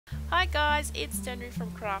Hi guys, it's Danrie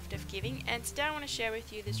from Craftofgiving, and today I want to share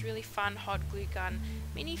with you this really fun hot glue gun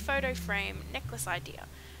mini photo frame necklace idea.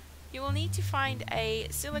 You will need to find a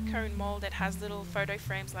silicone mold that has little photo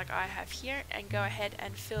frames like I have here, and go ahead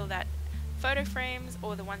and fill that photo frames,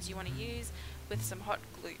 or the ones you want to use, with some hot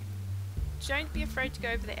glue. Don't be afraid to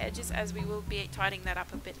go over the edges, as we will be tidying that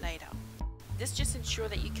up a bit later. This just ensures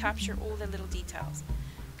that you capture all the little details.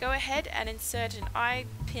 Go ahead and insert an eye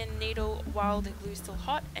pin needle while the glue is still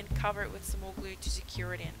hot, and cover it with some more glue to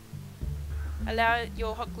secure it in. Allow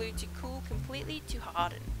your hot glue to cool completely to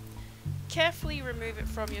harden. Carefully remove it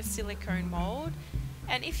from your silicone mold,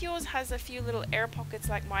 and if yours has a few little air pockets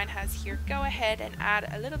like mine has here, go ahead and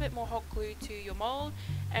add a little bit more hot glue to your mold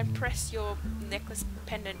and press your necklace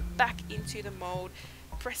pendant back into the mold,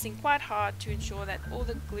 pressing quite hard to ensure that all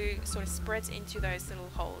the glue sort of spreads into those little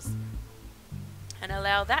holes, and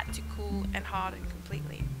allow that to cool and harden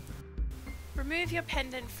completely. Remove your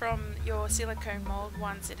pendant from your silicone mold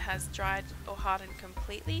once it has dried or hardened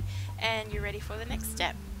completely, and you're ready for the next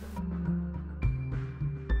step.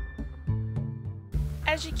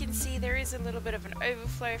 As you can see, there is a little bit of an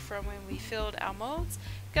overflow from when we filled our molds.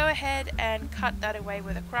 Go ahead and cut that away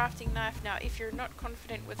with a crafting knife. Now, if you're not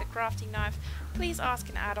confident with a crafting knife, please ask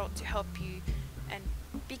an adult to help you, and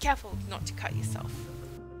be careful not to cut yourself.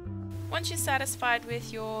 Once you're satisfied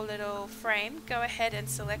with your little frame, go ahead and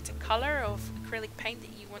select a color of acrylic paint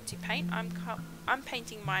that you want to paint. I'm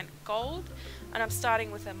painting mine gold, and I'm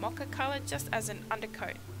starting with a mocha color just as an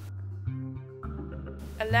undercoat.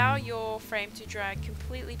 Allow your frame to dry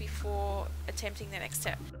completely before attempting the next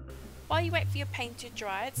step. While you wait for your paint to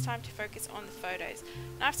dry, it's time to focus on the photos.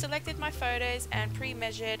 Now, I've selected my photos and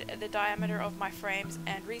pre-measured the diameter of my frames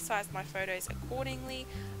and resized my photos accordingly.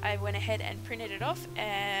 I went ahead and printed it off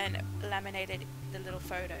and laminated the little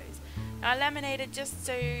photos. Now, I laminated just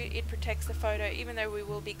so it protects the photo, even though we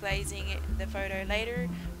will be glazing the photo later,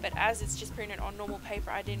 but as it's just printed on normal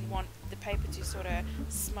paper, I didn't want the paper to sort of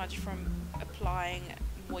smudge from applying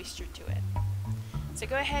moisture to it. So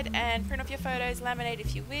go ahead and print off your photos, laminate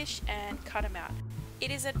if you wish, and cut them out. It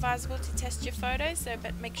is advisable to test your photos,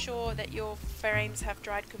 but make sure that your frames have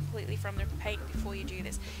dried completely from the paint before you do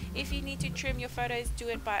this. If you need to trim your photos, do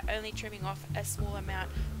it by only trimming off a small amount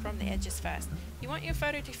from the edges first. You want your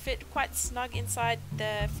photo to fit quite snug inside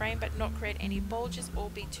the frame, but not create any bulges or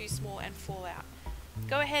be too small and fall out.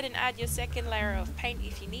 Go ahead and add your second layer of paint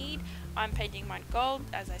if you need. I'm painting mine gold,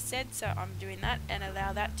 as I said, so I'm doing that, and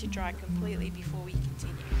allow that to dry completely before we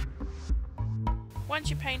continue. Once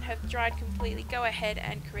your paint has dried completely, go ahead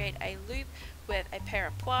and create a loop with a pair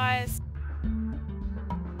of pliers.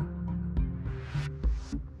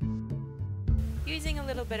 Using a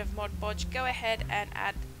little bit of Mod Podge, go ahead and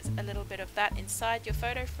add a little bit of that inside your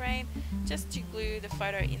photo frame, just to glue the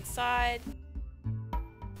photo inside.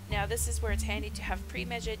 Now, this is where it's handy to have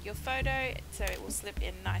pre-measured your photo so it will slip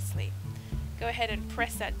in nicely. Go ahead and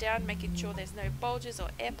press that down, making sure there's no bulges or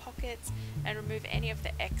air pockets, and remove any of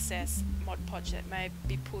the excess Mod Podge that may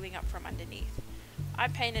be pulling up from underneath. I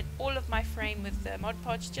painted all of my frame with the Mod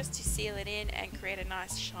Podge just to seal it in and create a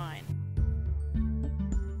nice shine.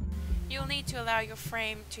 You'll need to allow your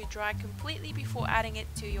frame to dry completely before adding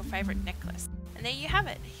it to your favorite necklace. And there you have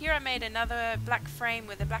it. Here I made another black frame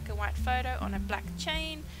with a black and white photo on a black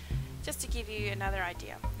chain, just to give you another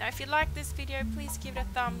idea. Now, if you like this video, please give it a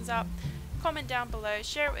thumbs up, comment down below,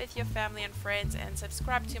 share it with your family and friends, and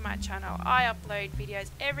subscribe to my channel. I upload videos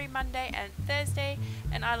every Monday and Thursday,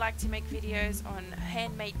 and I like to make videos on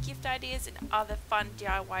handmade gift ideas and other fun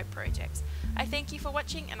DIY projects. I thank you for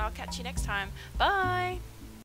watching, and I'll catch you next time. Bye!